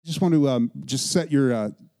just want to just set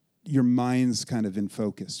your minds kind of in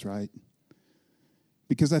focus, right?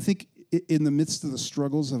 Because I think in the midst of the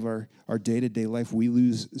struggles of our day-to-day life, we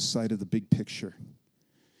lose sight of the big picture.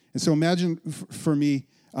 And so imagine for me,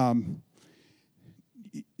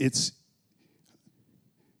 it's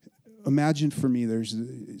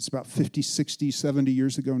about 50, 60, 70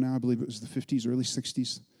 years ago now. I believe it was the 50s, early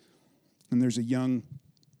 60s. And there's a young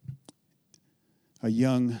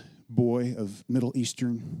boy of Middle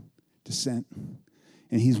Eastern descent.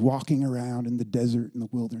 And he's walking around in the desert in the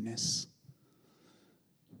wilderness.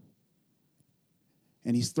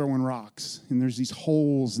 And he's throwing rocks. And there's these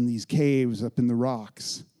holes and these caves up in the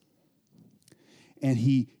rocks. And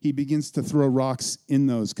he begins to throw rocks in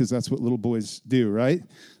those, because that's what little boys do, right?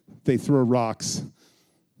 They throw rocks.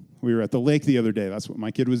 We were at the lake the other day. That's what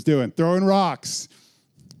my kid was doing, throwing rocks.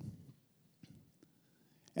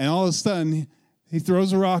 And all of a sudden, he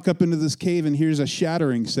throws a rock up into this cave and hears a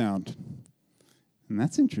shattering sound. And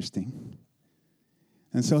that's interesting.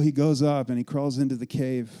 And so he goes up and he crawls into the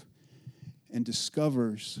cave and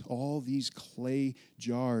discovers all these clay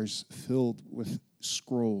jars filled with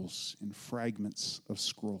scrolls and fragments of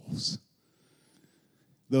scrolls.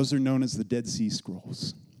 Those are known as the Dead Sea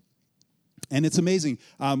Scrolls. And it's amazing.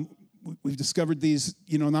 We've discovered these,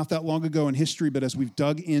 not that long ago in history, but as we've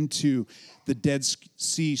dug into the Dead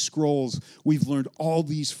Sea Scrolls, we've learned all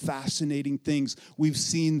these fascinating things. We've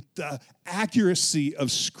seen the accuracy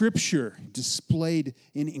of Scripture displayed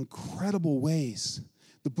in incredible ways.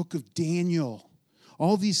 The book of Daniel,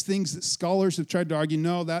 all these things that scholars have tried to argue,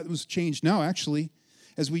 no, that was changed. No, actually,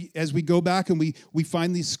 as we go back and we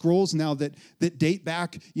find these scrolls now that date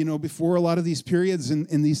back, before a lot of these periods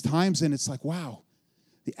in these times, and it's like, wow,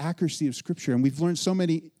 the accuracy of Scripture. And we've learned so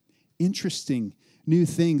many interesting new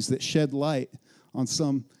things that shed light on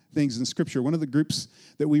some things in Scripture. One of the groups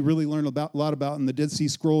that we really learn a lot about in the Dead Sea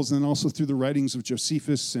Scrolls, and then also through the writings of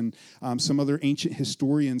Josephus and some other ancient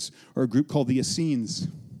historians, are a group called the Essenes.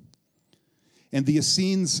 And the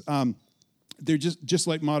Essenes, they're just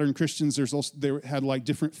like modern Christians. They had like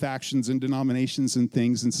different factions and denominations and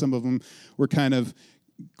things, and some of them were kind of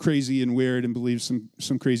crazy and weird and believed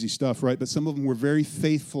some crazy stuff, right? But some of them were very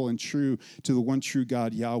faithful and true to the one true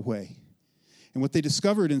God, Yahweh. And what they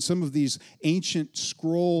discovered in some of these ancient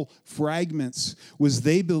scroll fragments was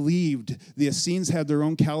they believed, the Essenes had their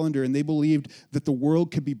own calendar, and they believed that the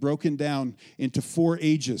world could be broken down into 4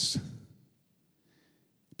 ages.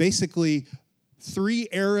 Basically, 3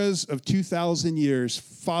 eras of 2,000 years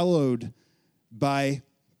followed by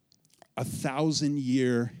a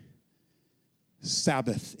 1,000-year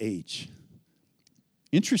Sabbath age.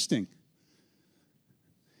 Interesting.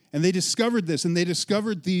 And they discovered this, and they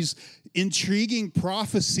discovered these intriguing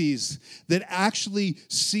prophecies that actually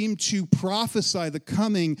seemed to prophesy the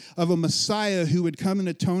coming of a Messiah who would come and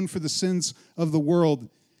atone for the sins of the world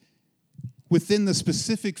within the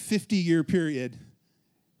specific 50-year period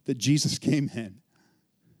that Jesus came in.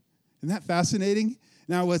 Isn't that fascinating?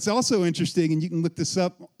 Now, what's also interesting, and you can look this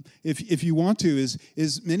up if you want to,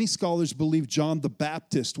 is many scholars believe John the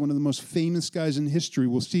Baptist, one of the most famous guys in history.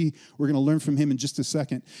 We'll see, we're going to learn from him in just a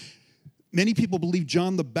second. Many people believe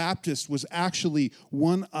John the Baptist was actually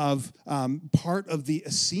one of part of the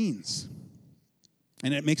Essenes.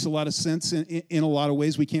 And it makes a lot of sense in a lot of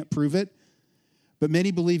ways. We can't prove it. But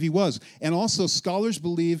many believe he was. And also scholars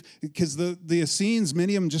believe, because the Essenes,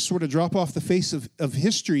 many of them just sort of drop off the face of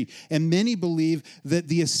history. And many believe that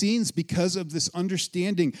the Essenes, because of this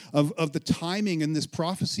understanding of the timing and this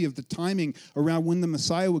prophecy of the timing around when the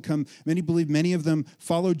Messiah would come, many believe many of them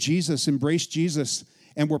followed Jesus, embraced Jesus,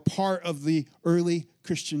 and were part of the early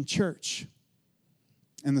Christian church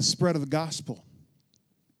and the spread of the gospel.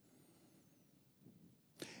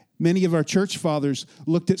 Many of our church fathers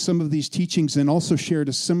looked at some of these teachings and also shared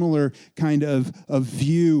a similar kind of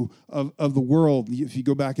view of the world, if you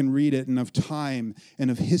go back and read it, and of time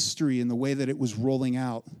and of history and the way that it was rolling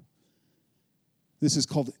out. This is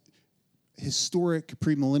called historic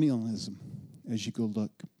premillennialism, as you go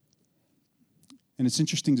look. And it's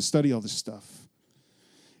interesting to study all this stuff.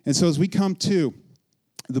 And so as we come to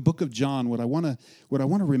the book of John, what I want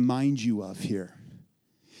to remind you of here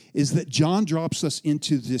is that John drops us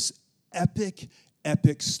into this epic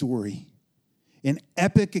story, an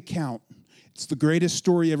epic account. It's the greatest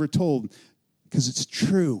story ever told because it's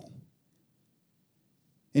true.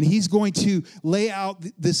 And he's going to lay out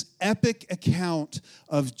this epic account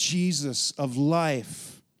of Jesus, of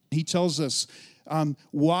life. He tells us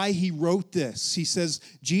why he wrote this. He says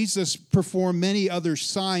Jesus performed many other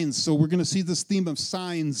signs. So we're going to see this theme of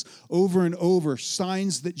signs over and over,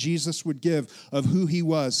 signs that Jesus would give of who he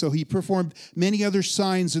was. So he performed many other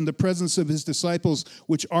signs in the presence of his disciples,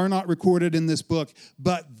 which are not recorded in this book,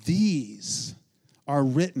 but these are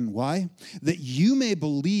written. Why? That you may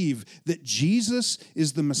believe that Jesus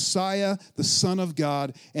is the Messiah, the Son of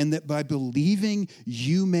God, and that by believing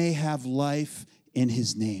you may have life in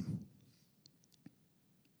his name.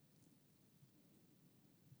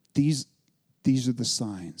 These are the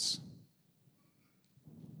signs.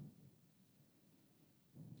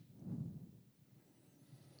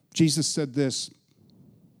 Jesus said this.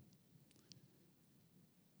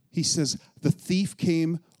 He says, the thief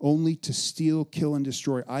came only to steal, kill, and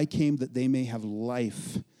destroy. I came that they may have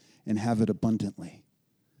life and have it abundantly.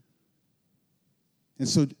 And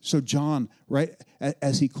so John, right,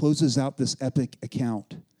 as he closes out this epic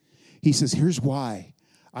account, he says, here's why.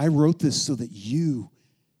 I wrote this so that you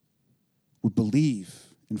would believe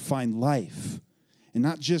and find life. And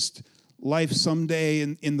not just life someday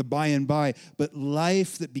in the by and by, but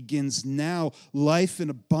life that begins now, life in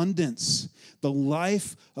abundance, the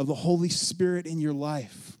life of the Holy Spirit in your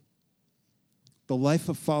life, the life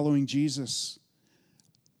of following Jesus,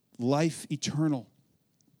 life eternal.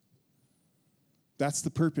 That's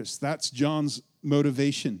the purpose. That's John's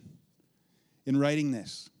motivation in writing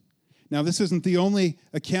this. Now, this isn't the only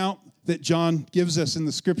account that John gives us in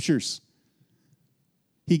the Scriptures.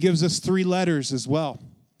 He gives us 3 letters as well.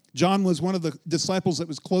 John was one of the disciples that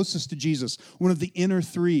was closest to Jesus, one of the inner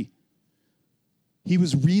 3. He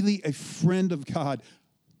was really a friend of God,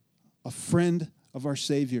 a friend of our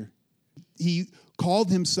Savior. He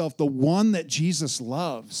called himself the one that Jesus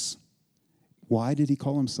loves. Why did he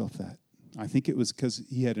call himself that? I think it was because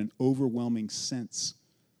he had an overwhelming sense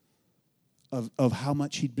of how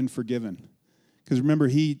much he'd been forgiven. Because remember,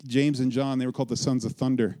 James and John, they were called the sons of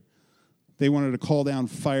thunder. They wanted to call down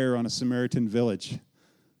fire on a Samaritan village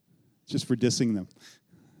just for dissing them.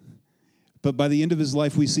 But by the end of his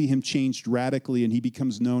life, we see him changed radically, and he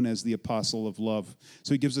becomes known as the apostle of love.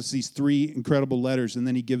 So he gives us these 3 incredible letters, and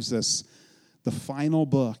then he gives us the final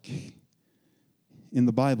book in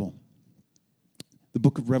the Bible, the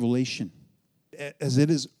book of Revelation, as it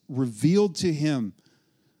is revealed to him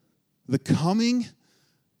the coming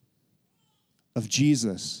of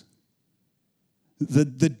Jesus, the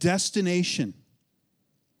destination.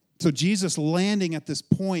 So Jesus landing at this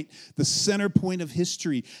point, the center point of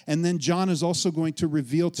history. And then John is also going to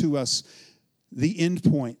reveal to us the end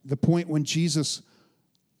point, the point when Jesus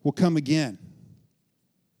will come again.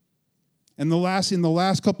 And in the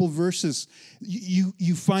last couple of verses,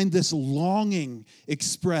 you find this longing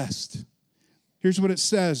expressed. Here's what it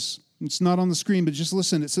says. It's not on the screen, but just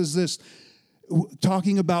listen. It says this,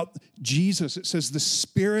 talking about Jesus. It says, the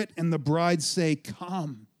Spirit and the bride say,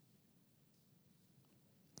 come.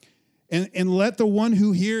 And let the one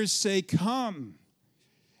who hears say, come.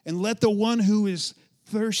 And let the one who is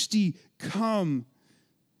thirsty come.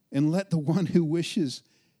 And let the one who wishes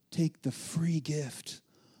take the free gift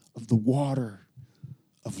of the water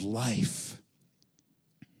of life.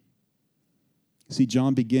 See,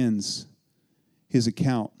 John begins his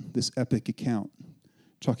account, this epic account,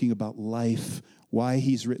 talking about life, why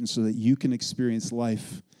he's written so that you can experience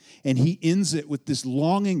life. And he ends it with this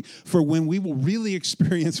longing for when we will really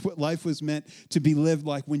experience what life was meant to be lived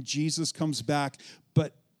like when Jesus comes back.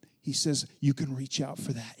 But he says, you can reach out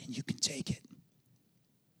for that and you can take it.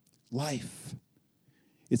 Life.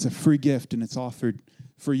 It's a free gift and it's offered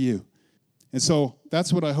for you. And so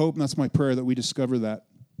that's what I hope, and that's my prayer, that we discover that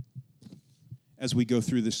as we go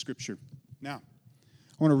through this scripture. Now,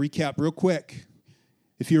 I want to recap real quick.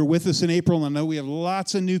 If you're with us in April, and I know we have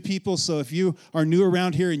lots of new people, so if you are new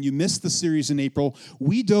around here and you missed the series in April,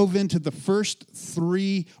 we dove into the first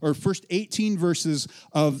 18 verses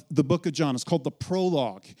of the book of John. It's called the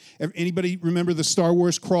prologue. Anybody remember the Star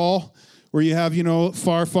Wars crawl? Where you have,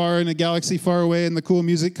 far, far in a galaxy far away and the cool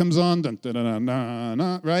music comes on, dun, dun, dun, dun, dun,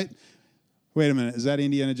 dun, right? Wait a minute, is that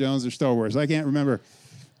Indiana Jones or Star Wars? I can't remember.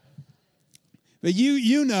 But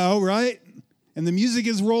you know, right? And the music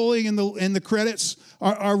is rolling, and the credits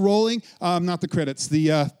are rolling. Not the credits,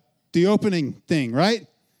 the opening thing, right?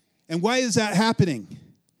 And why is that happening?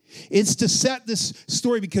 It's to set this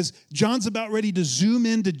story because John's about ready to zoom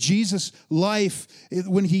into Jesus' life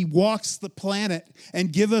when he walks the planet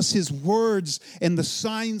and give us his words and the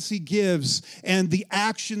signs he gives and the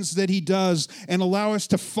actions that he does and allow us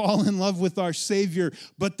to fall in love with our Savior.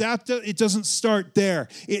 But it doesn't start there.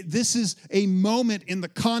 This is a moment in the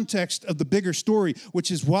context of the bigger story,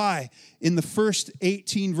 which is why in the first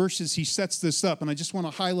 18 verses he sets this up. And I just want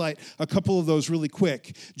to highlight a couple of those really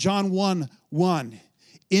quick. John 1:1.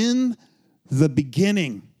 In the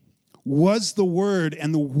beginning was the Word,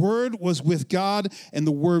 and the Word was with God, and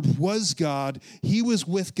the Word was God. He was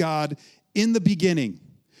with God in the beginning.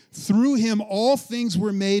 Through him all things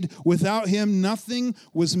were made. Without him nothing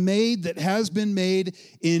was made that has been made.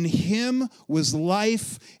 In him was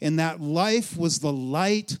life, and that life was the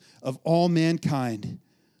light of all mankind.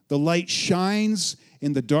 The light shines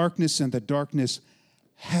in the darkness, and the darkness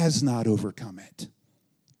has not overcome it.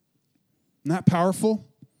 Isn't that powerful?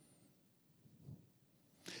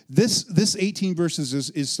 This 18 verses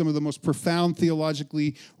is some of the most profound,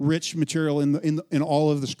 theologically rich material in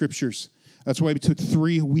all of the scriptures. That's why we took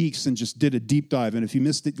 3 weeks and just did a deep dive. And if you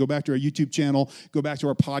missed it, go back to our YouTube channel, go back to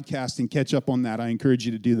our podcast and catch up on that. I encourage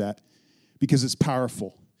you to do that because it's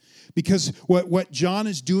powerful. Because what John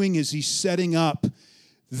is doing is he's setting up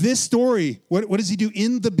this story. What does he do?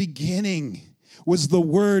 In the beginning was the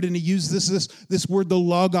Word, and he used this word, the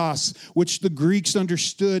logos, which the Greeks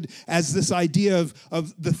understood as this idea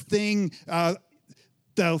of the thing,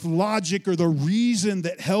 the logic or the reason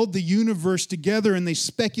that held the universe together, and they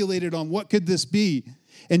speculated on what could this be.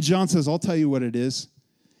 And John says, I'll tell you what it is.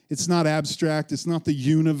 It's not abstract. It's not the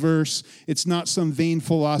universe. It's not some vain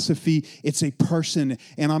philosophy. It's a person,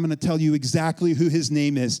 and I'm going to tell you exactly who his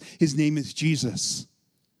name is. His name is Jesus.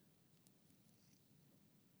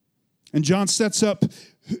 And John sets up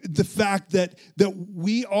the fact that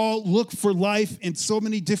we all look for life in so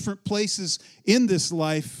many different places in this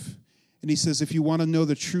life. And he says, if you want to know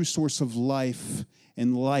the true source of life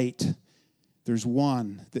and light, there's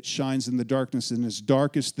one that shines in the darkness, and as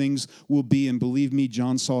dark as things will be, and believe me,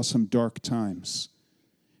 John saw some dark times,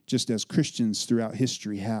 just as Christians throughout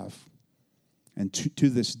history have. And to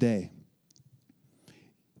this day,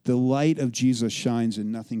 the light of Jesus shines,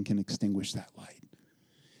 and nothing can extinguish that light.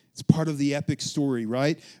 It's part of the epic story,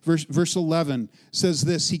 right? Verse 11 says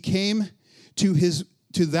this, he came to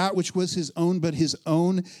that which was his own, but his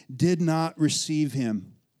own did not receive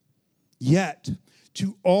him. Yet,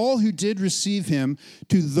 to all who did receive him,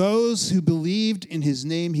 to those who believed in his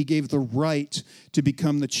name, he gave the right to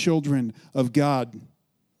become the children of God.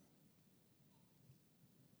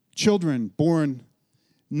 Children born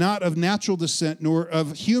not of natural descent, nor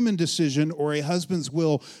of human decision or a husband's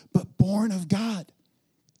will, but born of God.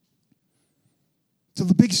 So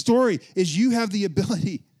the big story is you have the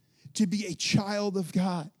ability to be a child of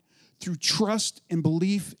God through trust and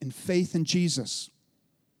belief and faith in Jesus.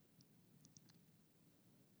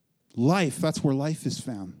 Life, that's where life is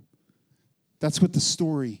found. That's what the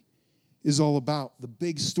story is all about, the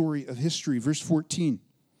big story of history. Verse 14,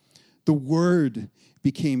 the Word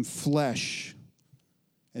became flesh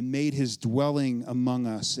and made his dwelling among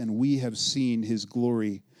us, and we have seen his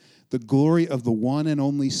glory, the glory of the one and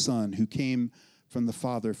only Son who came from the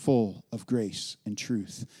Father, full of grace and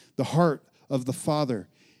truth. The heart of the Father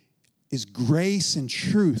is grace and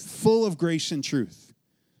truth, full of grace and truth.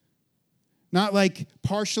 Not like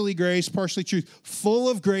partially grace, partially truth, full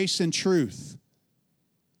of grace and truth.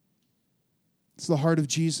 It's the heart of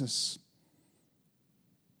Jesus.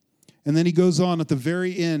 And then he goes on at the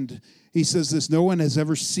very end. He says this, no one has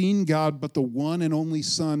ever seen God but the one and only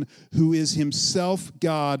Son, who is himself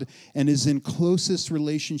God and is in closest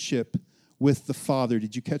relationship with the Father.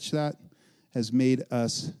 Did you catch that? Has made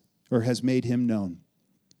him known.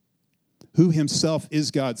 Who himself is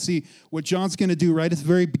God. See, what John's going to do right at the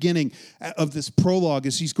very beginning of this prologue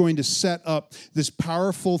is he's going to set up this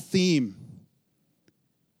powerful theme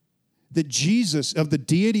that Jesus, of the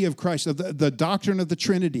deity of Christ, of the doctrine of the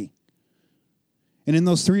Trinity. And in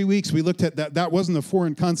those 3 weeks, we looked at that. That wasn't a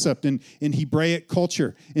foreign concept in Hebraic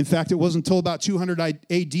culture. In fact, it wasn't until about 200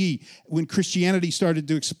 AD when Christianity started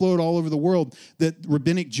to explode all over the world that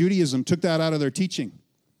Rabbinic Judaism took that out of their teaching.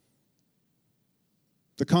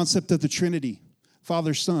 The concept of the Trinity,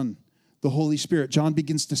 Father, Son, the Holy Spirit. John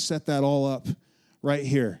begins to set that all up right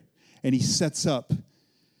here. And he sets up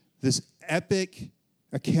this epic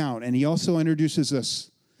account. And he also introduces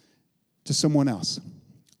us to someone else.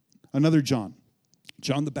 Another John.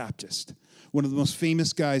 John the Baptist, one of the most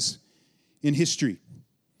famous guys in history.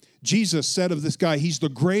 Jesus said of this guy, he's the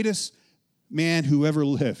greatest man who ever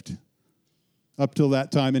lived up till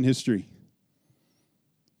that time in history.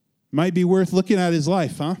 Might be worth looking at his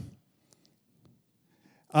life, huh?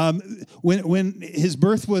 When his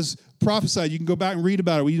birth was prophesied, you can go back and read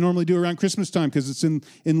about it. We normally do around Christmas time because it's in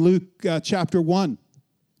Luke chapter 1.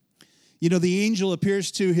 You know, the angel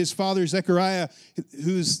appears to his father Zechariah,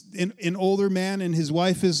 who's an older man, and his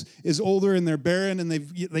wife is older, and they're barren, and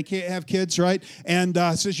they can't have kids, right? And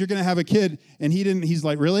says, you're going to have a kid. And he's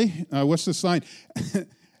like, really? What's the sign?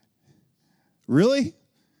 Really?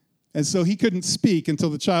 And so he couldn't speak until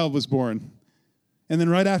the child was born. And then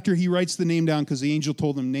right after, he writes the name down because the angel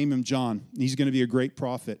told him, name him John. He's going to be a great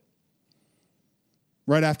prophet.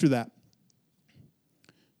 Right after that,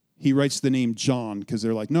 he writes the name John because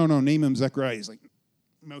they're like, no, name him Zechariah. He's like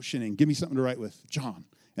motioning, give me something to write with, John.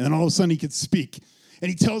 And then all of a sudden he could speak. And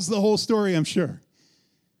he tells the whole story, I'm sure.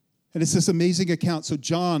 And it's this amazing account. So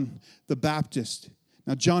John the Baptist.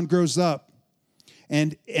 Now John grows up.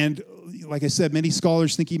 And like I said, many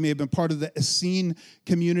scholars think he may have been part of the Essene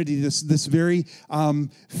community, this very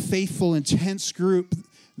faithful, intense group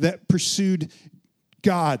that pursued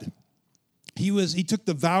God. He took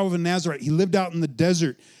the vow of a Nazarite. He lived out in the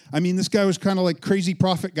desert. I mean, this guy was kind of like crazy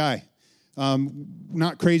prophet guy.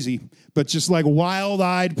 Not crazy, but just like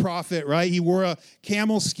wild-eyed prophet, right? He wore a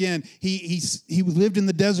camel skin. He lived in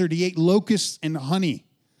the desert. He ate locusts and honey.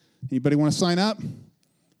 Anybody want to sign up?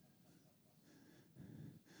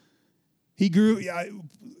 He grew,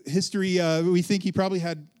 we think he probably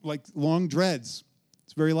had like long dreads.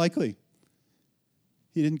 It's very likely.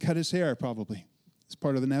 He didn't cut his hair, probably. It's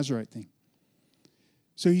part of the Nazarite thing.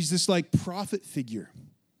 So he's this like prophet figure.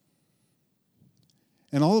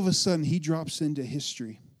 And all of a sudden, he drops into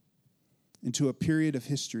history, into a period of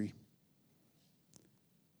history,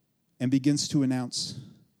 and begins to announce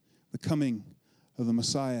the coming of the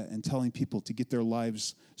Messiah and telling people to get their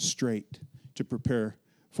lives straight, to prepare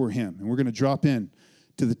for him. And we're going to drop in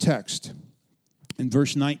to the text in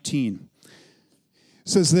verse 19. It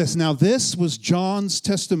says this, now this was John's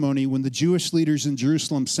testimony when the Jewish leaders in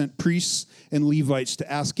Jerusalem sent priests and Levites to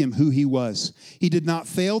ask him who he was. He did not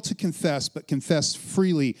fail to confess, but confessed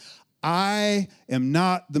freely, I am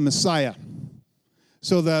not the Messiah.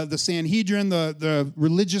 So the Sanhedrin, the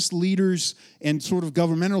religious leaders and sort of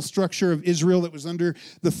governmental structure of Israel that was under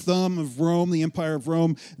the thumb of Rome, the empire of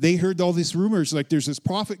Rome, they heard all these rumors, like there's this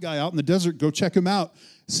prophet guy out in the desert, go check him out,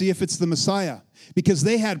 see if it's the Messiah. Because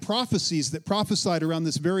they had prophecies that prophesied around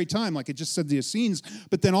this very time, like it just said the Essenes,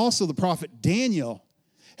 but then also the prophet Daniel.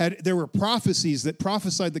 There were prophecies that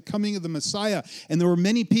prophesied the coming of the Messiah, and there were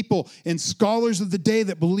many people and scholars of the day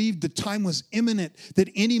that believed the time was imminent, that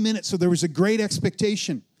any minute, so there was a great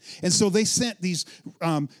expectation. And so they sent these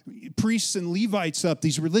priests and Levites up,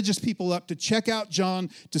 these religious people up to check out John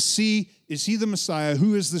to see, is he the Messiah?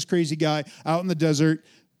 Who is this crazy guy out in the desert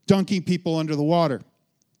dunking people under the water?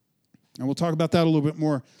 And we'll talk about that a little bit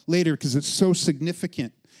more later because it's so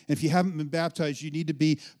significant. And if you haven't been baptized, you need to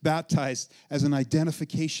be baptized as an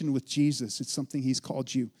identification with Jesus. It's something he's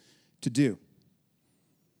called you to do.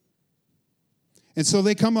 And so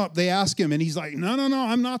they come up, they ask him, and he's like, no,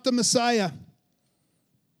 I'm not the Messiah.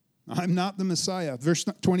 I'm not the Messiah. Verse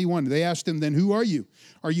 21, they asked him, then who are you?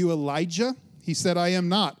 Are you Elijah? He said, I am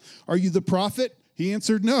not. Are you the prophet? He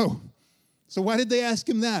answered, no. So why did they ask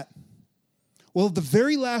him that? Well, the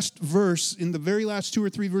very last verse, in the very last 2 or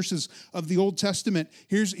 3 verses of the Old Testament,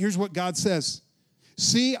 here's what God says.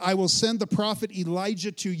 See, I will send the prophet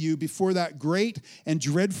Elijah to you before that great and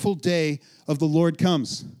dreadful day of the Lord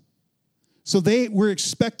comes. So they were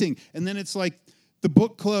expecting, and then it's like the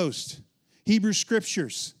book closed. Hebrew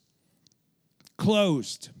Scriptures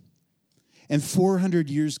closed. And 400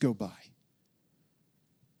 years go by.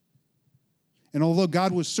 And although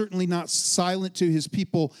God was certainly not silent to his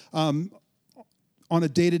people on a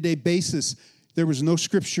day-to-day basis, there was no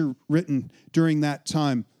scripture written during that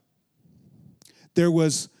time. There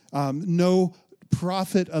was no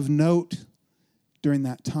prophet of note during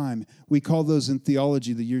that time. We call those in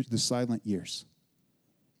theology the silent years.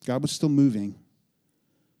 God was still moving,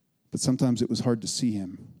 but sometimes it was hard to see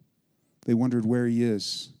him. They wondered where he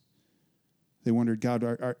is. They wondered,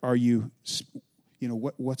 God, are you,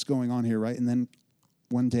 what's going on here, right? And then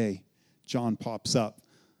one day, John pops up.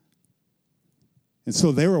 And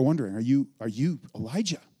so they were wondering, are you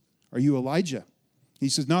Elijah? Are you Elijah? He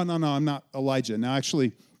says, no, I'm not Elijah. Now,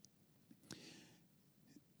 actually,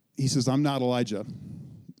 he says, I'm not Elijah.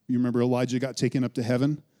 You remember Elijah got taken up to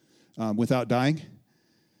heaven without dying?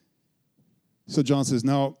 So John says,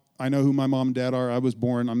 no, I know who my mom and dad are. I was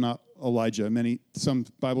born. I'm not Elijah. Some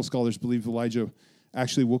Bible scholars believe Elijah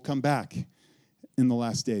actually will come back in the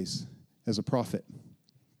last days as a prophet.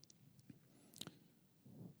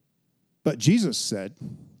 But Jesus said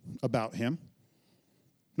about him,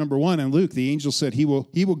 Number 1, in Luke, the angel said he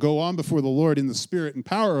will go on before the Lord in the spirit and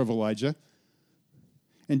power of Elijah.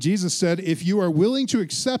 And Jesus said, if you are willing to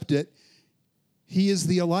accept it, he is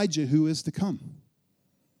the Elijah who is to come.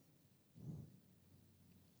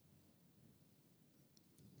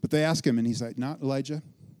 But they ask him, and he's like, not Elijah.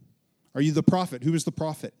 Are you the prophet? Who is the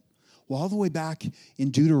prophet? Well, all the way back in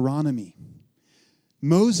Deuteronomy,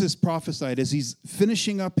 Moses prophesied as he's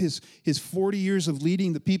finishing up his 40 years of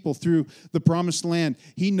leading the people through the promised land.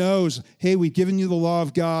 He knows, hey, we've given you the law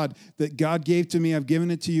of God that God gave to me. I've given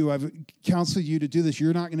it to you. I've counseled you to do this.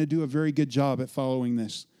 You're not going to do a very good job at following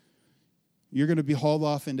this. You're going to be hauled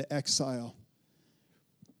off into exile.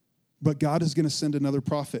 But God is going to send another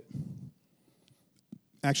prophet.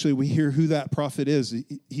 Actually, we hear who that prophet is.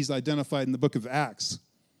 He's identified in the book of Acts.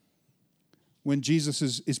 When Jesus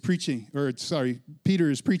is preaching,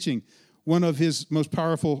 Peter is preaching one of his most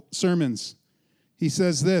powerful sermons. He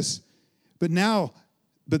says this,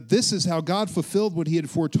 but this is how God fulfilled what he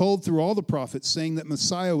had foretold through all the prophets, saying that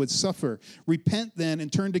Messiah would suffer. Repent then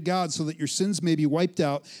and turn to God so that your sins may be wiped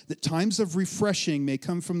out, that times of refreshing may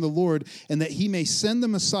come from the Lord, and that he may send the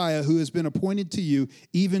Messiah who has been appointed to you,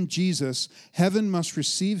 even Jesus. Heaven must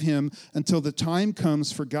receive him until the time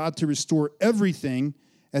comes for God to restore everything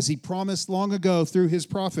as he promised long ago through his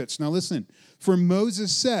prophets. Now listen, for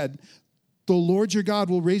Moses said, the Lord your God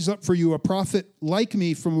will raise up for you a prophet like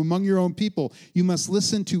me from among your own people. You must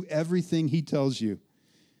listen to everything he tells you.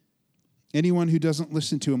 Anyone who doesn't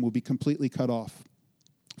listen to him will be completely cut off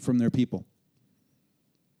from their people.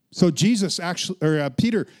 So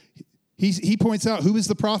Peter, he points out, who is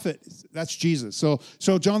the prophet? That's Jesus. So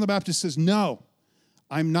John the Baptist says, no,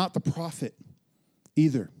 I'm not the prophet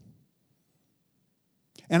either.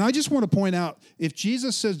 And I just want to point out, if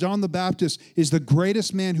Jesus says John the Baptist is the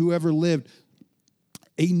greatest man who ever lived,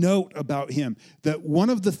 a note about him, that one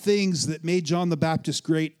of the things that made John the Baptist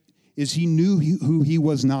great is he knew who he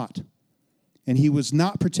was not. And he was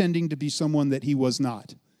not pretending to be someone that he was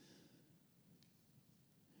not.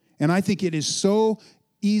 And I think it is so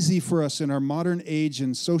easy for us in our modern age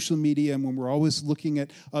and social media, and when we're always looking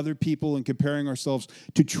at other people and comparing ourselves,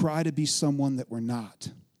 to try to be someone that we're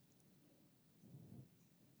not.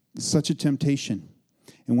 It's such a temptation.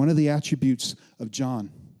 And one of the attributes of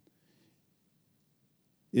John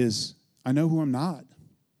is, I know who I'm not.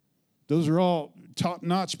 Those are all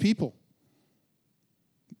top-notch people.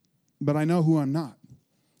 But I know who I'm not.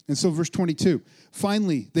 And so verse 22,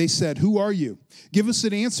 finally they said, who are you? Give us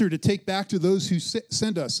an answer to take back to those who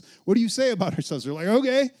sent us. What do you say about ourselves? They're like,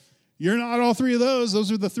 okay, you're not all three of those.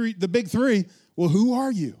 Those are the big three. Well, who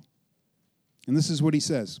are you? And this is what he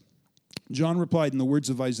says. John replied in the words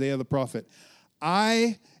of Isaiah the prophet,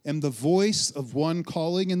 I am the voice of one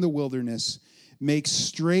calling in the wilderness, make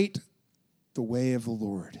straight the way of the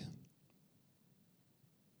Lord.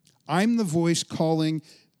 I'm the voice calling.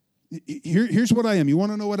 Here's what I am. You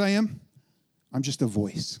want to know what I am? I'm just a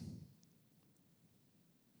voice.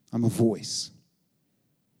 I'm a voice.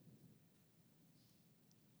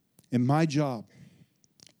 And my job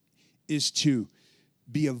is to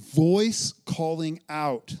be a voice calling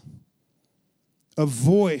out. A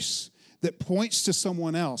voice that points to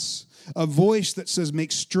someone else. A voice that says,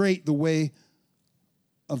 make straight the way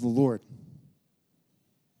of the Lord.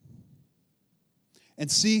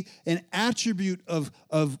 And see, an attribute of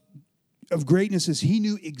greatness is he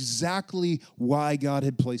knew exactly why God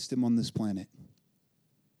had placed him on this planet.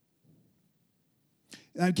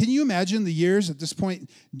 Can you imagine the years at this point?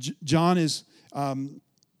 John is, in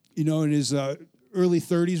his early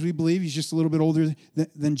 30s, we believe. He's just a little bit older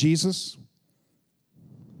than Jesus.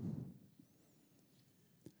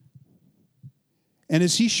 And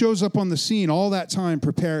as he shows up on the scene all that time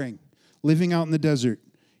preparing, living out in the desert,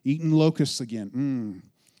 eating locusts again.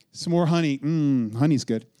 Some more honey. Honey's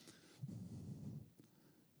good.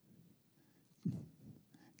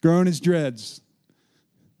 Growing his dreads.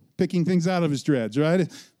 Picking things out of his dreads, right?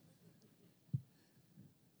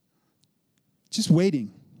 Just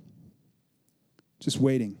waiting. Just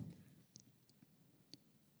waiting.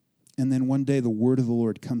 And then one day the word of the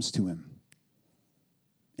Lord comes to him.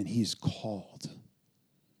 And he's called.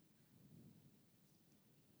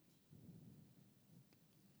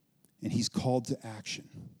 And he's called to action.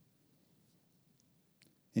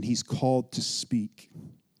 And he's called to speak.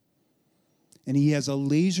 And he has a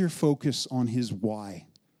laser focus on his why.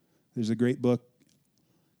 There's a great book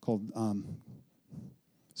called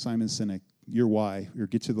Simon Sinek, Your Why, or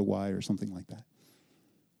Get to the Why, or something like that.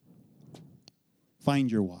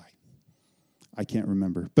 Find your why. I can't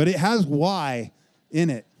remember. But it has why in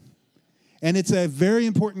it. And it's a very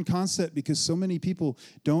important concept because so many people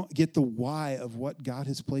don't get the why of what God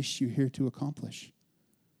has placed you here to accomplish.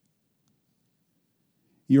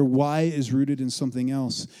 Your why is rooted in something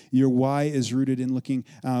else. Your why is rooted in looking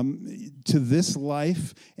to this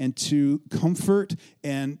life and to comfort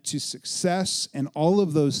and to success and all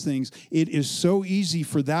of those things. It is so easy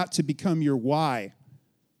for that to become your why.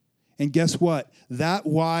 And guess what? That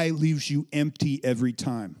why leaves you empty every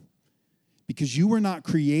time. Because you were not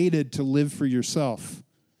created to live for yourself.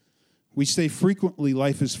 We say frequently,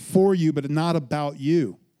 life is for you, but not about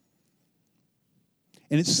you.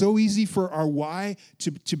 And it's so easy for our why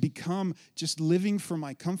to become just living for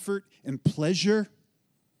my comfort and pleasure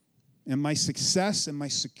and my success and my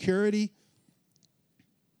security.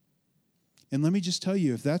 And let me just tell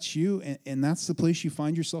you, if that's you and that's the place you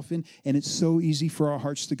find yourself in, and it's so easy for our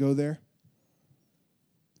hearts to go there,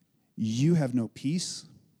 you have no peace.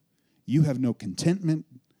 You have no contentment.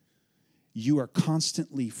 You are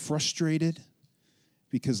constantly frustrated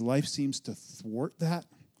because life seems to thwart that.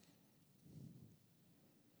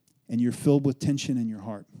 And you're filled with tension in your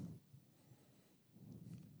heart.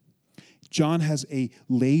 John has a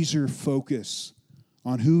laser focus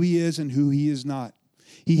on who he is and who he is not.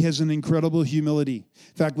 He has an incredible humility.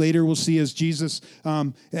 In fact, later we'll see as Jesus,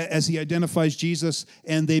 as he identifies Jesus,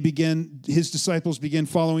 and his disciples begin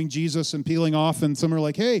following Jesus and peeling off, and some are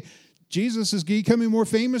like, hey, Jesus is becoming more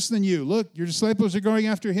famous than you. Look, your disciples are going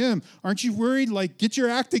after him. Aren't you worried? Like, get your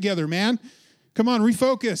act together, man. Come on,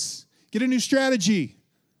 refocus. Get a new strategy.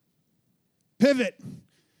 Pivot.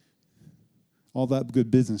 All that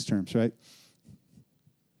good business terms, right?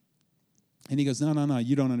 And he goes, no,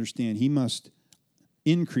 you don't understand. He must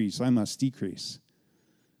increase. I must decrease.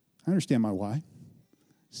 I understand my why.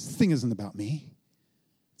 This thing isn't about me.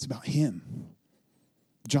 It's about him.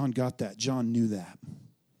 John got that. John knew that.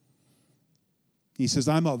 He says,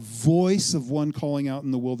 I'm a voice of one calling out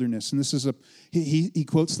in the wilderness. And this is he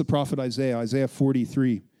quotes the prophet Isaiah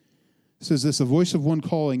 43. It says this, a voice of one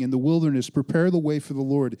calling in the wilderness, prepare the way for the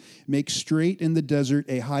Lord. Make straight in the desert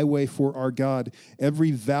a highway for our God.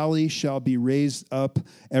 Every valley shall be raised up,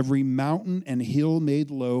 every mountain and hill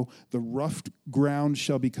made low. The rough ground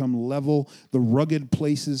shall become level, the rugged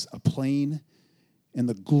places a plain. And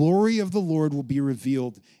the glory of the Lord will be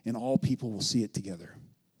revealed, and all people will see it together.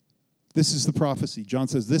 This is the prophecy. John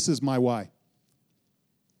says, this is my why.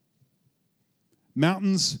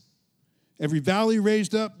 Mountains, every valley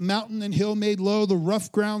raised up, mountain and hill made low, the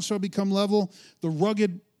rough ground shall become level, the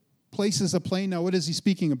rugged places a plain. Now, what is he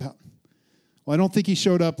speaking about? Well, I don't think he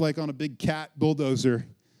showed up like on a big cat bulldozer.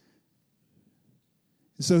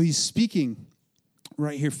 So he's speaking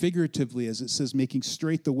right here figuratively, as it says, making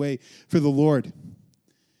straight the way for the Lord.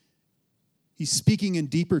 He's speaking in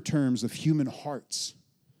deeper terms of human hearts.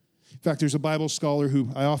 In fact, there's a Bible scholar who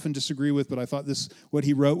I often disagree with, but I thought what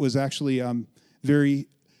he wrote was actually very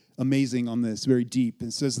amazing on this, very deep.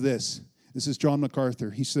 It says this. This is John MacArthur.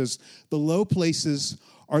 He says, the low places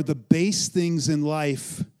are the base things in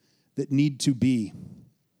life that need to be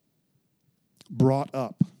brought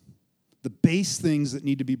up. The base things that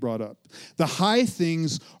need to be brought up. The high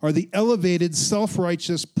things are the elevated,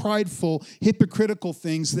 self-righteous, prideful, hypocritical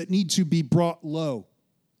things that need to be brought low.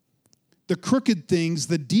 The crooked things,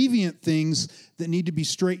 the deviant things that need to be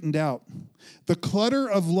straightened out. The clutter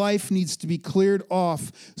of life needs to be cleared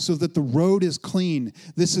off so that the road is clean.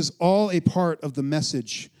 This is all a part of the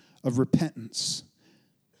message of repentance.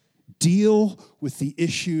 Deal with the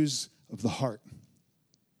issues of the heart.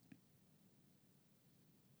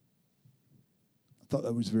 I thought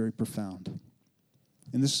that was very profound.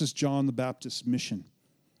 And this is John the Baptist's mission.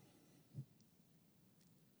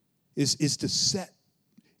 Is to set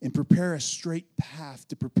and prepare a straight path,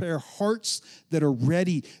 to prepare hearts that are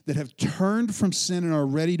ready, that have turned from sin and are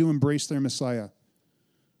ready to embrace their Messiah.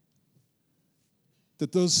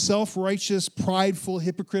 That those self-righteous, prideful,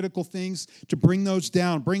 hypocritical things, to bring those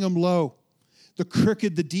down, bring them low. The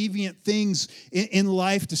crooked, the deviant things in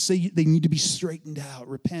life, to say they need to be straightened out,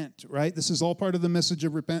 repent, right? This is all part of the message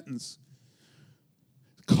of repentance.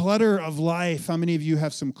 Clutter of life. How many of you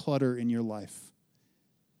have some clutter in your life?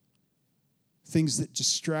 Things that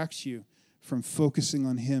distract you from focusing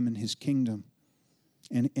on him and his kingdom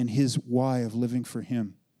and his why of living for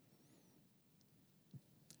him.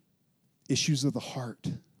 Issues of the heart.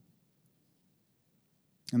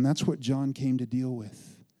 And that's what John came to deal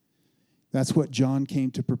with. That's what John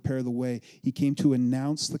came to prepare the way. He came to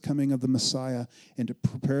announce the coming of the Messiah and to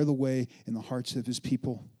prepare the way in the hearts of his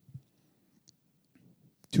people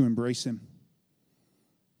to embrace him.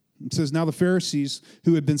 It says, now the Pharisees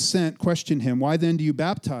who had been sent questioned him, why then do you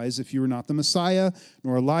baptize if you are not the Messiah,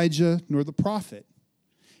 nor Elijah, nor the prophet?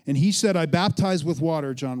 And he said, I baptize with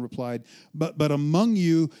water, John replied, but among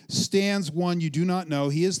you stands one you do not know.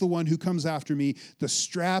 He is the one who comes after me, the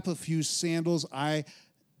strap of whose sandals I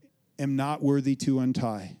am not worthy to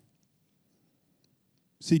untie.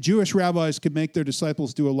 See, Jewish rabbis could make their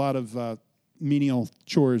disciples do a lot of menial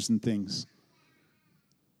chores and things.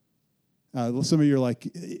 Some of you are like,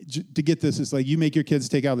 to get this, it's like you make your kids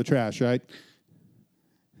take out the trash, right?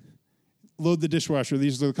 Load the dishwasher.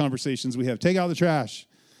 These are the conversations we have. Take out the trash.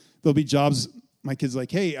 There'll be jobs. My kid's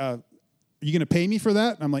like, hey, are you going to pay me for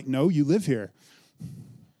that? And I'm like, no, you live here.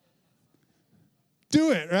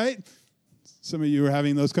 Do it, right? Some of you are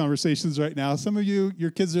having those conversations right now. Some of you,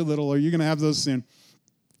 your kids are little, or you're going to have those soon.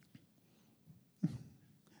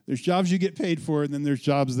 There's jobs you get paid for, and then there's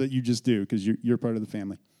jobs that you just do because you're part of the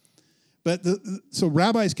family. But so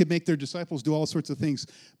rabbis could make their disciples do all sorts of things,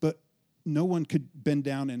 but no one could bend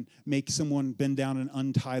down and make someone bend down and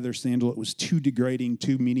untie their sandal. It was too degrading,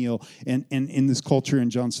 too menial. And in this culture,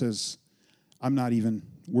 and John says, I'm not even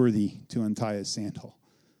worthy to untie his sandal.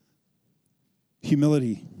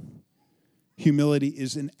 Humility. Humility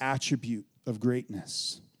is an attribute of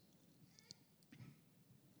greatness.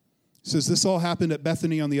 It says this all happened at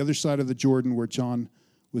Bethany on the other side of the Jordan where John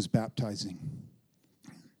was baptizing.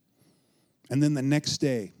 And then the next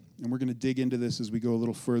day, and we're going to dig into this as we go a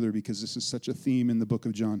little further because this is such a theme in the book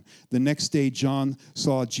of John. The next day, John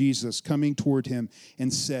saw Jesus coming toward him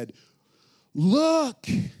and said, look,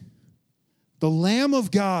 the Lamb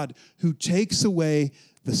of God who takes away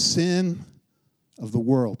the sin of the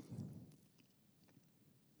world.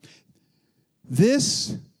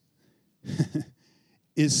 This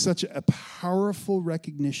is such a powerful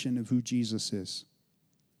recognition of who Jesus is.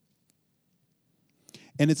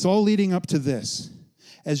 And it's all leading up to this.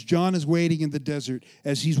 As John is waiting in the desert,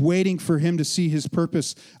 as he's waiting for him to see his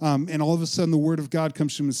purpose, and all of a sudden the word of God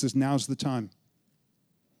comes to him and says, now's the time.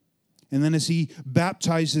 And then as he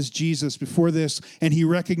baptizes Jesus before this, and he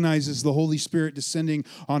recognizes the Holy Spirit descending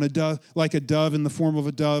on a dove, like a dove in the form of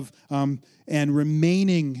a dove, and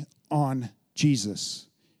remaining on Jesus.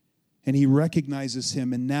 And he recognizes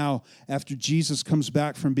him. And now, after Jesus comes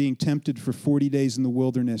back from being tempted for 40 days in the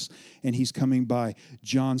wilderness, and he's coming by,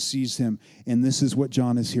 John sees him. And this is what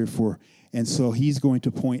John is here for. And so he's going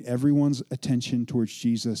to point everyone's attention towards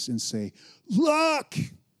Jesus and say, look,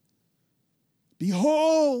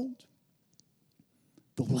 behold,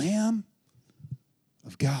 the Lamb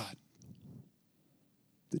of God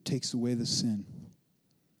that takes away the sin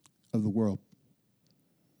of the world.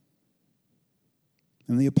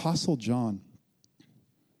 And the Apostle John,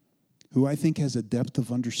 who I think has a depth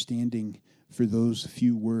of understanding for those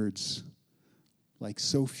few words, like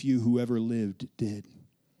so few who ever lived did.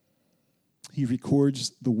 He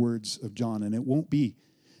records the words of John, and it won't be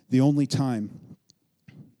the only time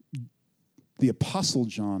the Apostle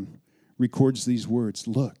John records these words,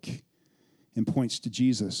 look, and points to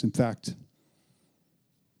Jesus. In fact,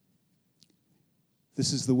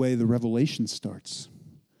 this is the way the Revelation starts.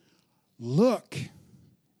 Look,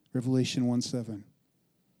 Revelation 1:7.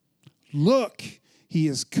 Look, he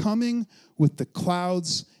is coming with the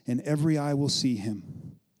clouds, and every eye will see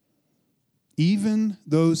him, even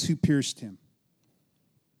those who pierced him.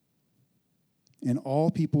 And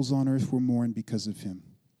all peoples on earth will mourn because of him.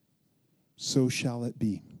 So shall it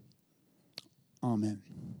be. Amen.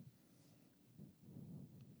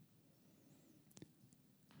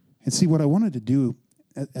 And see, what I wanted to do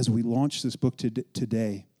as we launch this book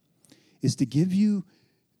today is to give you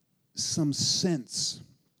some sense,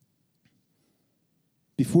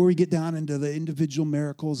 before we get down into the individual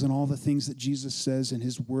miracles and all the things that Jesus says and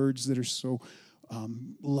his words that are so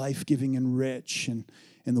life-giving and rich and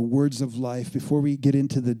the words of life, before we get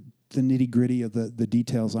into the nitty-gritty of the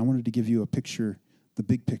details, I wanted to give you a picture, the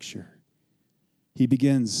big picture. He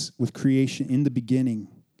begins with creation. In the beginning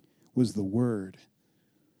was the Word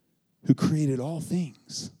who created all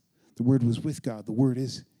things. The Word was with God. The Word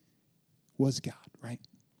was God, right?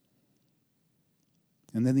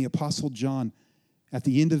 And then the Apostle John, at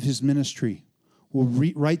the end of his ministry, will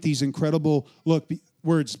write these incredible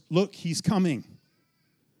words. Look, he's coming.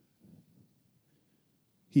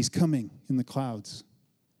 He's coming in the clouds.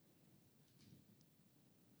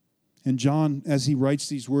 And John, as he writes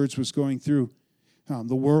these words, was going through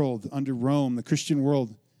the world under Rome, the Christian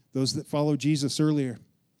world, those that followed Jesus earlier.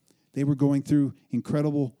 They were going through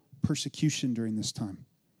incredible persecution during this time.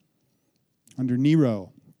 Under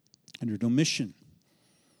Nero, under Domitian.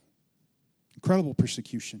 Incredible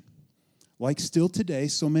persecution. Like still today,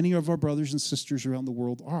 so many of our brothers and sisters around the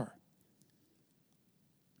world are.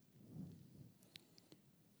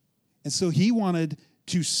 And so he wanted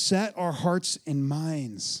to set our hearts and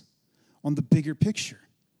minds on the bigger picture.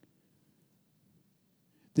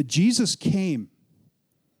 That Jesus came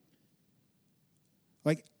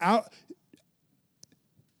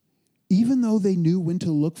even though they knew when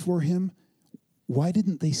to look for him, why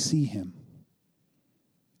didn't they see him?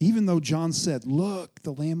 Even though John said, look,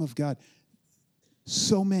 the Lamb of God.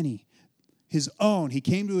 So many, his own, he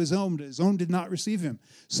came to his own, but his own did not receive him.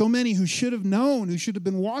 So many who should have known, who should have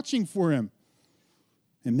been watching for him.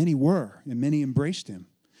 And many were, and many embraced him.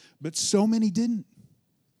 But so many didn't.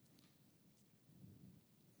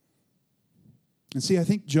 And see, I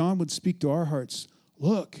think John would speak to our hearts.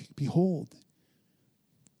 Look, behold,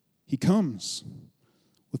 he comes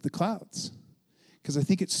with the clouds. Because I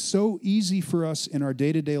think it's so easy for us in our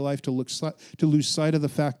day-to-day life to lose sight of the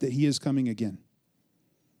fact that he is coming again.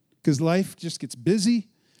 Because life just gets busy.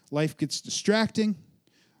 Life gets distracting.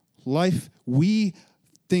 We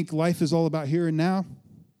think life is all about here and now.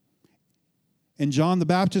 And John the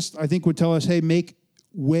Baptist, I think, would tell us, hey, make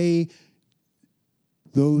way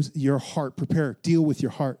your heart, prepare, deal with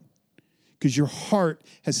your heart. Because your heart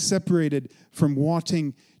has separated from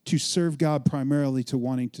wanting to serve God primarily to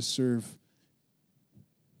wanting to serve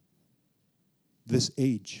this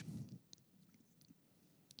age.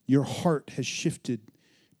 Your heart has shifted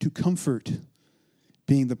to comfort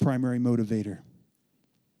being the primary motivator,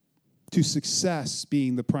 to success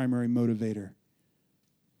being the primary motivator,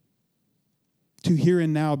 to here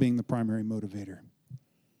and now being the primary motivator.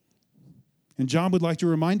 And John would like to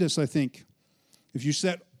remind us, I think, if you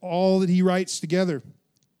set all that he writes together,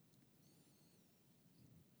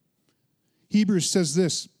 Hebrews says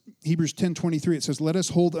this, Hebrews 10:23, it says, let us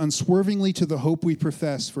hold unswervingly to the hope we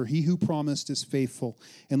profess, for he who promised is faithful.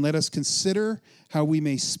 And let us consider how we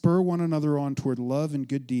may spur one another on toward love and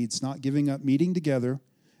good deeds, not giving up meeting together,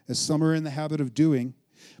 as some are in the habit of doing,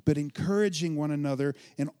 but encouraging one another,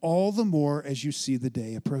 and all the more as you see the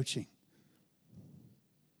day approaching.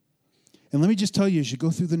 And let me just tell you, as you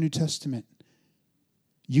go through the New Testament,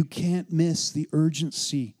 you can't miss the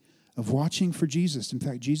urgency of watching for Jesus. In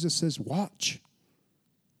fact, Jesus says, watch.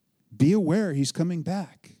 Be aware he's coming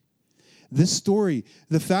back. This story,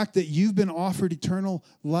 the fact that you've been offered eternal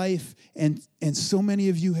life and so many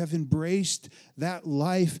of you have embraced that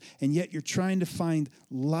life, and yet you're trying to find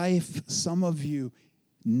life, some of you,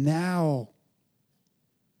 now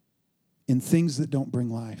in things that don't bring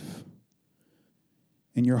life.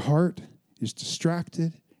 And your heart is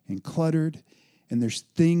distracted and cluttered, and there's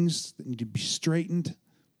things that need to be straightened,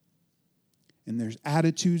 and there's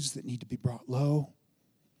attitudes that need to be brought low.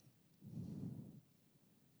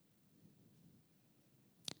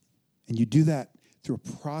 And you do that through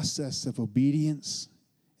a process of obedience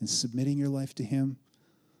and submitting your life to him.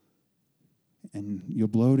 And you'll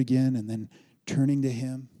blow it again and then turning to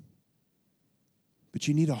him. But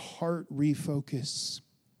you need a heart refocus.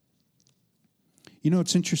 You know,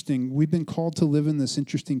 it's interesting. We've been called to live in this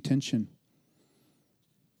interesting tension.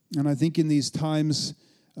 And I think in these times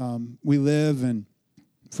we live, and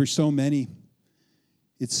for so many,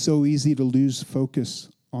 it's so easy to lose focus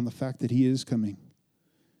on the fact that he is coming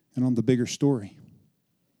and on the bigger story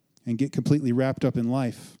and get completely wrapped up in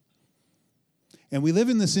life. And we live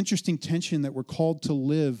in this interesting tension that we're called to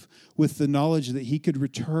live with the knowledge that he could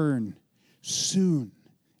return soon,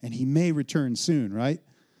 and he may return soon, right?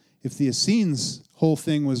 If the Essenes whole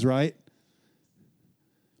thing was right,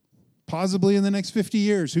 possibly in the next 50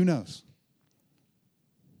 years, who knows?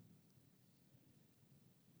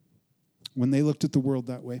 When they looked at the world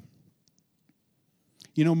that way.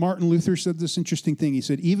 You know, Martin Luther said this interesting thing. He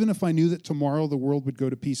said, even if I knew that tomorrow the world would go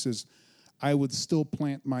to pieces, I would still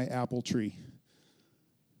plant my apple tree.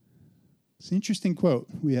 It's an interesting quote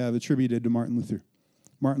we have attributed to Martin Luther.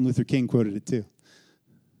 Martin Luther King quoted it too.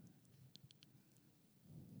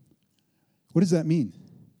 What does that mean?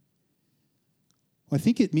 Well, I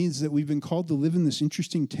think it means that we've been called to live in this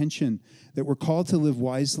interesting tension, that we're called to live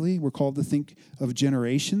wisely. We're called to think of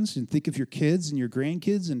generations and think of your kids and your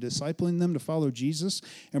grandkids and discipling them to follow Jesus.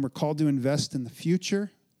 And we're called to invest in the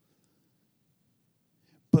future.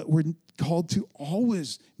 But we're called to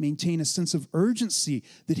always maintain a sense of urgency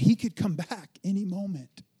that he could come back any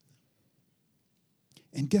moment.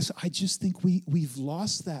 And guess, I just think we've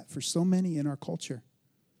lost that for so many in our culture.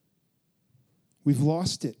 We've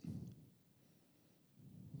lost it.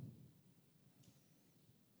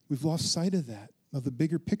 We've lost sight of that, of the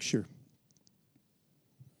bigger picture.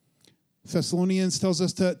 Thessalonians tells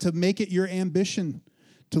us to make it your ambition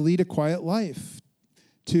to lead a quiet life,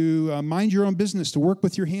 to mind your own business, to work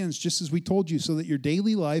with your hands, just as we told you, so that your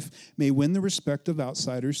daily life may win the respect of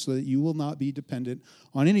outsiders, so that you will not be dependent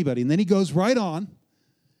on anybody. And then he goes right on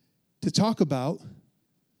to talk about,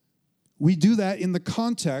 we do that in the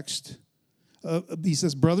context of, he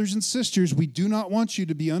says, brothers and sisters, we do not want you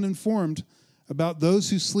to be uninformed about those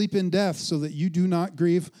who sleep in death, so that you do not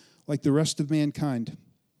grieve like the rest of mankind.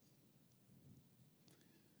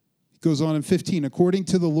 Goes on in 15, according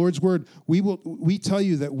to the Lord's word, we tell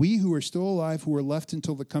you that we who are still alive, who are left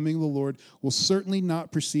until the coming of the Lord, will certainly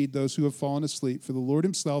not precede those who have fallen asleep. For the Lord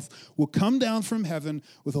himself will come down from heaven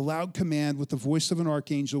with a loud command, with the voice of an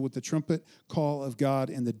archangel, with the trumpet call of God,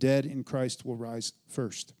 and the dead in Christ will rise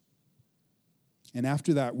first. And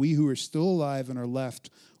after that, we who are still alive and are left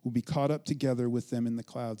will be caught up together with them in the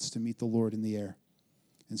clouds to meet the Lord in the air.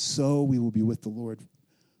 And so we will be with the Lord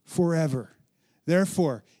forever.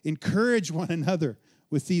 Therefore, encourage one another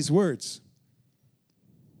with these words.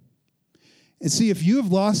 And see, if you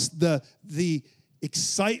have lost the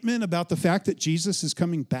excitement about the fact that Jesus is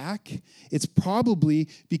coming back, it's probably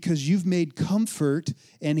because you've made comfort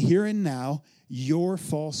and here and now your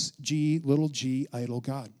false little g idol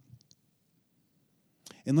God.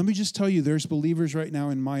 And let me just tell you, there's believers right now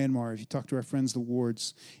in Myanmar, if you talk to our friends, the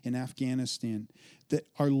Wards, in Afghanistan, that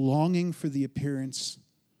are longing for the appearance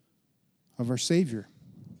of our Savior.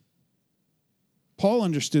 Paul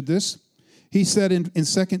understood this. He said in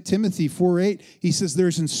 2 Timothy 4:8, he says,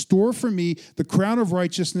 there's in store for me the crown of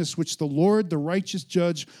righteousness, which the Lord, the righteous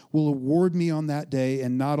judge, will award me on that day,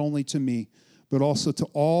 and not only to me, but also to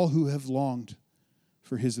all who have longed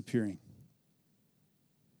for his appearing.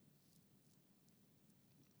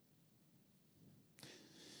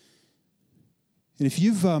 And if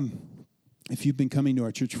you've been coming to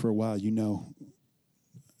our church for a while, you know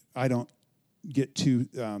I don't get too,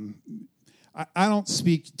 I don't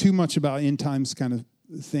speak too much about end times kind of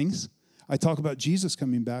things. I talk about Jesus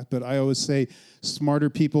coming back, but I always say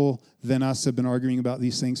smarter people than us have been arguing about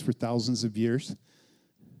these things for thousands of years.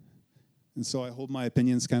 And so I hold my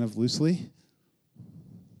opinions kind of loosely.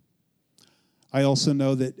 I also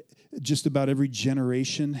know that just about every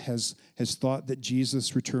generation has thought that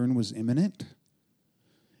Jesus' return was imminent.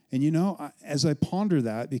 And you know, as I ponder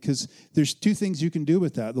that, because there's two things you can do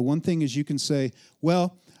with that. The one thing is you can say,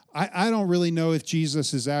 well, I don't really know if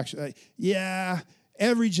Jesus is actually,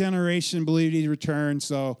 every generation believed he'd return,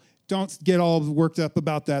 so don't get all worked up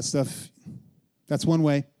about that stuff. That's one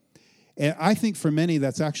way. And I think for many,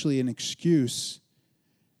 that's actually an excuse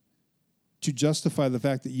to justify the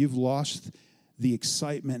fact that you've lost the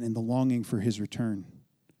excitement and the longing for his return.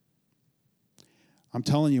 I'm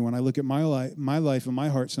telling you, when I look at my life and my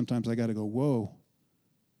heart, sometimes I got to go, whoa,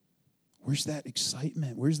 where's that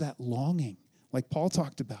excitement? Where's that longing? Like Paul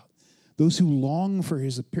talked about, those who long for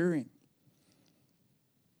his appearing.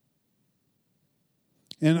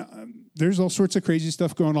 And there's all sorts of crazy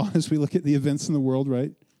stuff going on as we look at the events in the world,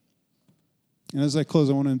 right? And as I close,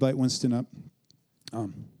 I want to invite Winston up. We're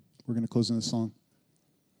going to close in a song.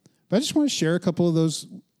 But I just want to share a couple of those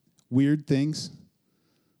weird things.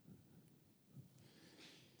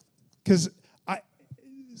 Because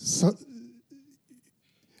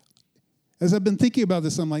as I've been thinking about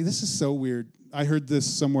this, I'm like, this is so weird. I heard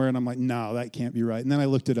this somewhere, and I'm like, no, that can't be right. And then I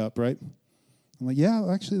looked it up, right? I'm like, yeah,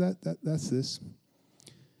 actually, that's this.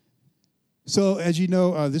 So, as you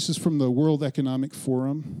know, this is from the World Economic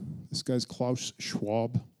Forum. This guy's Klaus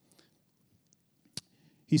Schwab.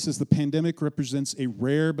 He says, the pandemic represents a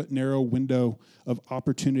rare but narrow window of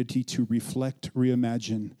opportunity to reflect,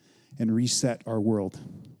 reimagine, and reset our world.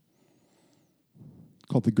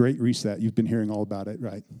 Called the Great Reset. You've been hearing all about it,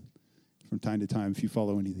 right? From time to time, if you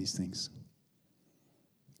follow any of these things.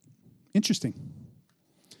 Interesting.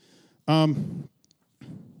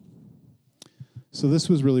 So this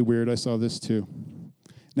was really weird. I saw this too.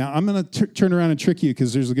 Now, I'm going to turn around and trick you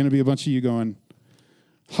because there's going to be a bunch of you going,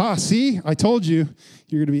 ha, see? I told you.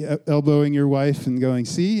 You're going to be elbowing your wife and going,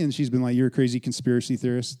 see? And she's been like, you're a crazy conspiracy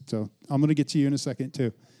theorist. So I'm going to get to you in a second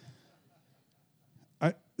too.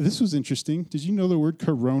 This was interesting. Did you know the word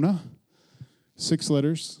corona? 6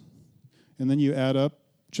 letters. And then you add up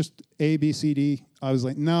just A, B, C, D. I was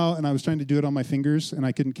like, no. And I was trying to do it on my fingers, and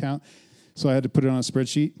I couldn't count. So I had to put it on a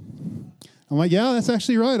spreadsheet. I'm like, yeah, that's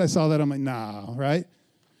actually right. I saw that. I'm like, nah, right?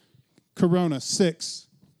 Corona, 6.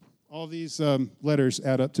 All these letters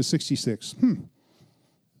add up to 66.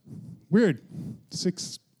 Weird.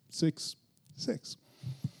 6, 6, 6.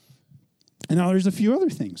 And now there's a few other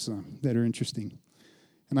things that are interesting.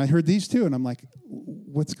 And I heard these too, and I'm like,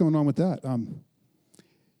 what's going on with that?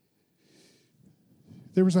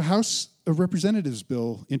 There was a House of Representatives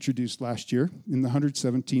bill introduced last year in the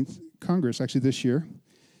 117th Congress, actually this year.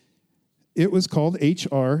 It was called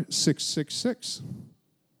H.R. 666.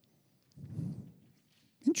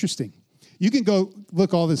 Interesting. You can go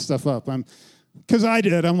look all this stuff up. Because I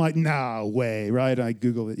did. I'm like, no way, right? I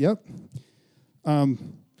Googled it. Yep.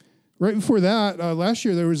 Right before that, last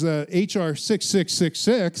year, there was a H.R.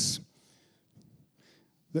 6666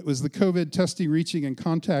 that was the COVID Testing, Reaching, and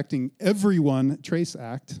Contacting Everyone Trace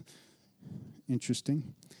Act.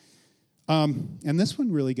 Interesting. And this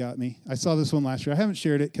one really got me. I saw this one last year. I haven't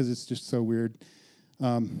shared it because it's just so weird.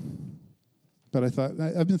 But I thought,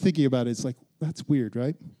 I've been thinking about it. It's like, that's weird,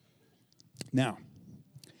 right? Now,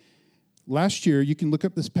 last year, you can look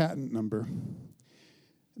up this patent number.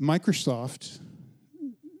 Microsoft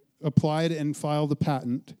applied and filed a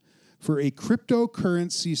patent for a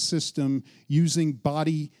cryptocurrency system using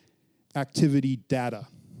body activity data.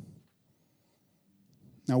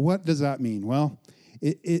 Now, what does that mean? Well,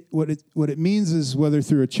 what it means is whether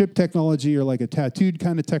through a chip technology or like a tattooed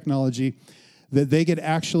kind of technology, that they could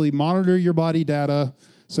actually monitor your body data,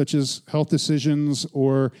 such as health decisions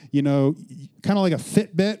or, kind of like a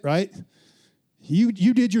Fitbit, right? You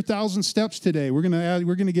did your 1,000 steps today. We're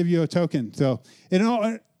gonna give you a token. So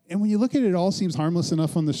and when you look at it, it all seems harmless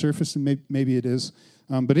enough on the surface, and maybe it is.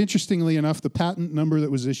 But interestingly enough, the patent number that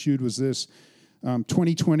was issued was this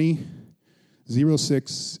 2020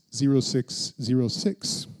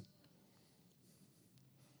 060606.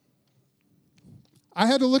 I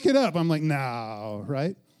had to look it up. I'm like, no,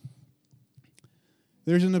 right?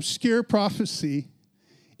 There's an obscure prophecy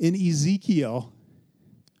in Ezekiel,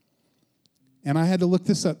 and I had to look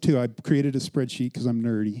this up too. I created a spreadsheet because I'm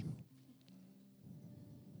nerdy.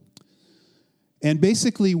 And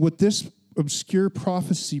basically what this obscure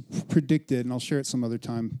prophecy predicted, and I'll share it some other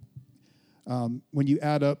time, when you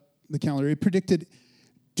add up the calendar, it predicted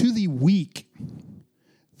to the week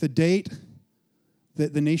the date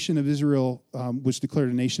that the nation of Israel was declared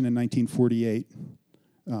a nation in 1948.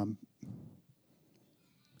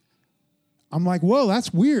 I'm like, whoa,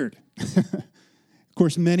 that's weird. Of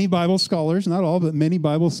course, many Bible scholars, not all, but many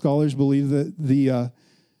Bible scholars believe that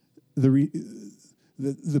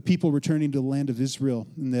the people returning to the land of Israel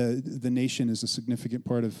and the nation is a significant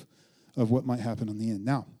part of what might happen on the end.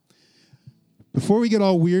 Now, before we get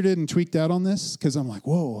all weirded and tweaked out on this, because I'm like,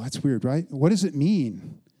 whoa, that's weird, right? What does it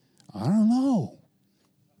mean? I don't know.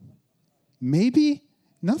 Maybe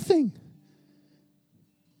nothing.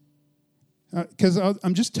 Because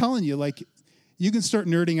I'm just telling you, like, you can start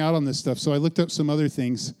nerding out on this stuff. So I looked up some other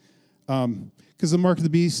things. Because the mark of the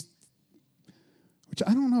beast, which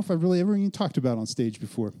I don't know if I've really ever even talked about on stage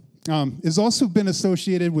before, has also been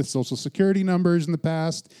associated with Social Security numbers in the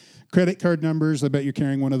past, credit card numbers. I bet you're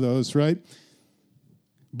carrying one of those, right?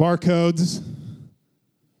 Barcodes.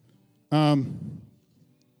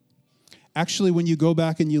 Actually, when you go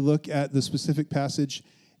back and you look at the specific passage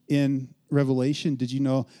in Revelation, did you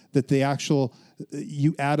know that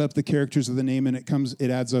you add up the characters of the name and it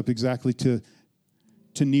adds up exactly to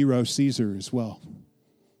Nero Caesar as well,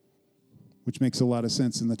 which makes a lot of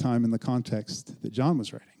sense in the time and the context that John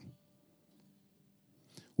was writing.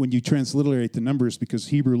 When you transliterate the numbers, because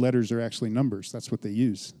Hebrew letters are actually numbers, that's what they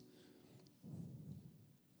use.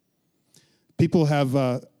 People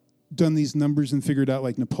have done these numbers and figured out,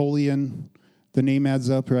 like Napoleon, the name adds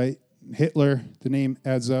up, right? Hitler, the name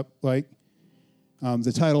adds up, like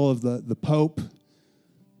the title of the Pope,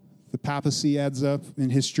 the papacy adds up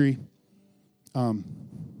in history.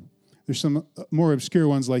 There's some more obscure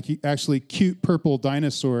ones, like actually cute purple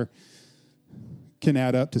dinosaur can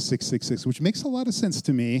add up to 666, which makes a lot of sense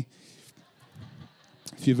to me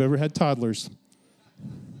if you've ever had toddlers.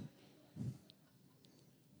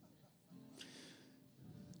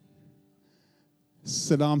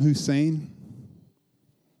 Saddam Hussein.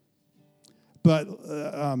 But,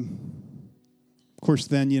 of course,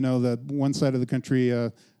 then, the one side of the country,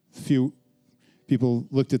 a few people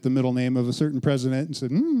looked at the middle name of a certain president and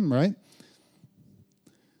said, right?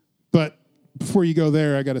 But before you go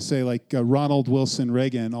there, I got to say, like, Ronald Wilson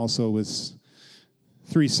Reagan also was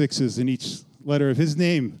 3 6s in each letter of his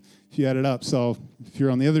name, if you add it up. So if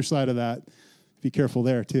you're on the other side of that, be careful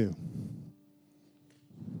there, too.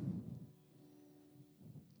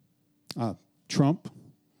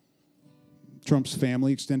 Trump's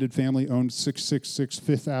family, extended family, owned 666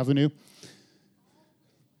 Fifth Avenue.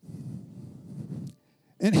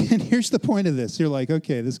 And here's the point of this. You're like,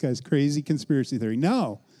 okay, this guy's crazy conspiracy theory.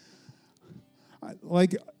 No. I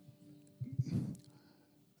go,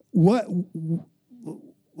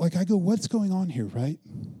 what's going on here, right?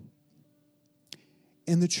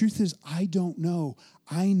 And the truth is, I don't know.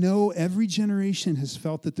 I know every generation has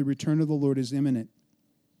felt that the return of the Lord is imminent.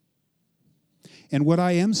 And what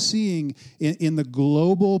I am seeing in the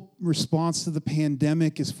global response to the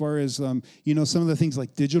pandemic, as far as, some of the things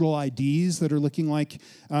like digital IDs that are looking like,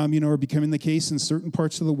 are becoming the case in certain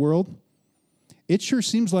parts of the world, it sure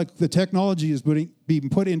seems like the technology is being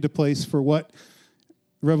put into place for what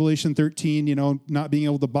Revelation 13, not being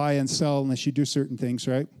able to buy and sell unless you do certain things,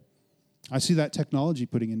 right? I see that technology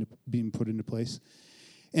being put into place.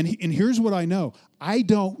 And here's what I know. I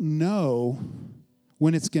don't know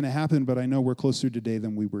when it's going to happen, but I know we're closer today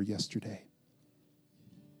than we were yesterday.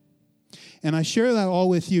 And I share that all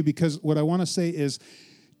with you because what I want to say is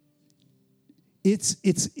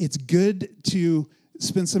it's good to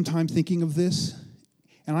spend some time thinking of this.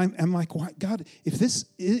 And I'm like, why, God, if this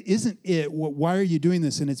isn't it, why are you doing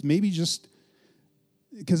this? And it's maybe just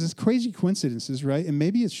because it's crazy coincidences, right? And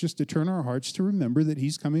maybe it's just to turn our hearts to remember that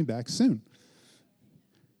he's coming back soon.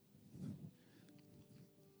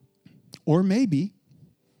 Or maybe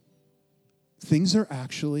things are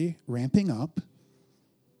actually ramping up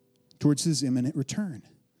towards his imminent return.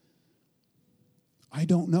 I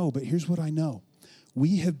don't know, but here's what I know.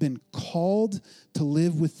 We have been called to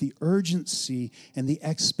live with the urgency and the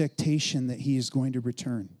expectation that he is going to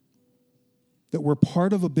return. That we're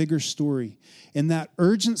part of a bigger story. And that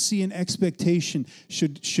urgency and expectation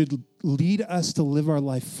should lead us to live our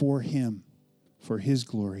life for him, for his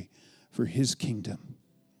glory, for his kingdom.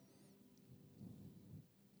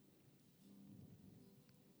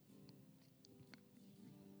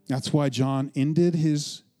 That's why John ended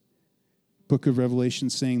his book of Revelation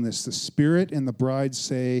saying this: the Spirit and the bride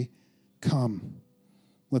say, come.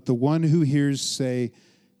 Let the one who hears say,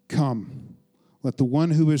 come. Let the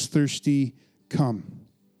one who is thirsty come.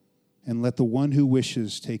 And let the one who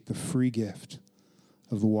wishes take the free gift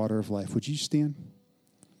of the water of life. Would you stand?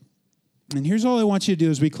 And here's all I want you to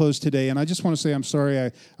do as we close today. And I just want to say I'm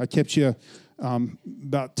sorry I kept you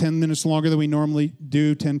about 10 minutes longer than we normally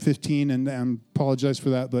do, 10, 15, and apologize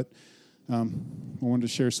for that. But I wanted to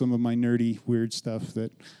share some of my nerdy, weird stuff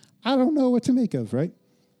that I don't know what to make of, right?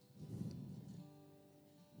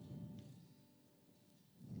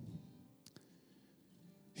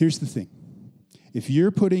 Here's the thing. If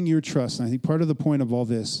you're putting your trust, and I think part of the point of all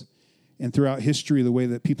this, and throughout history, the way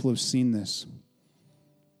that people have seen this,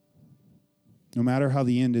 no matter how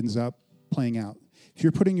the end ends up playing out, if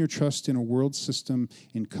you're putting your trust in a world system,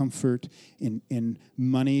 in comfort, in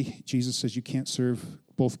money, Jesus says you can't serve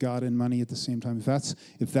both God and money at the same time.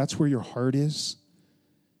 If that's where your heart is,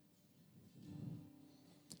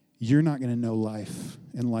 you're not going to know life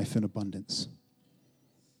and life in abundance.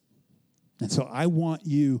 And so I want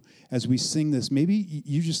you, as we sing this, maybe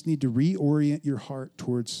you just need to reorient your heart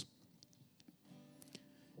towards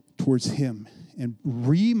him and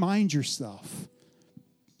remind yourself,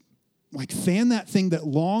 like fan that thing that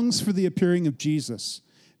longs for the appearing of Jesus,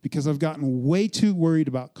 because I've gotten way too worried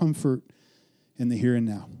about comfort in the here and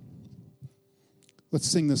now. Let's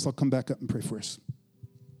sing this. I'll come back up and pray for us.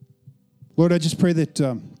 Lord, I just pray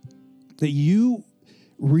that you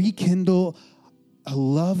rekindle a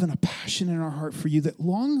love and a passion in our heart for you that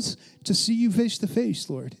longs to see you face to face,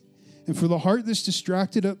 Lord. And for the heart that's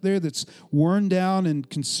distracted up there, that's worn down and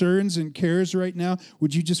concerns and cares right now,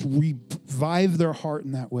 would you just revive their heart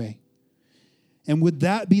in that way? And would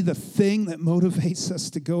that be the thing that motivates us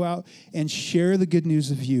to go out and share the good news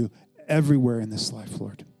of you everywhere in this life,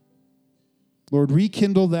 Lord? Lord,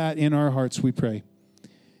 rekindle that in our hearts, we pray.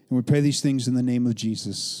 And we pray these things in the name of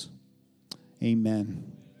Jesus.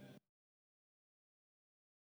 Amen.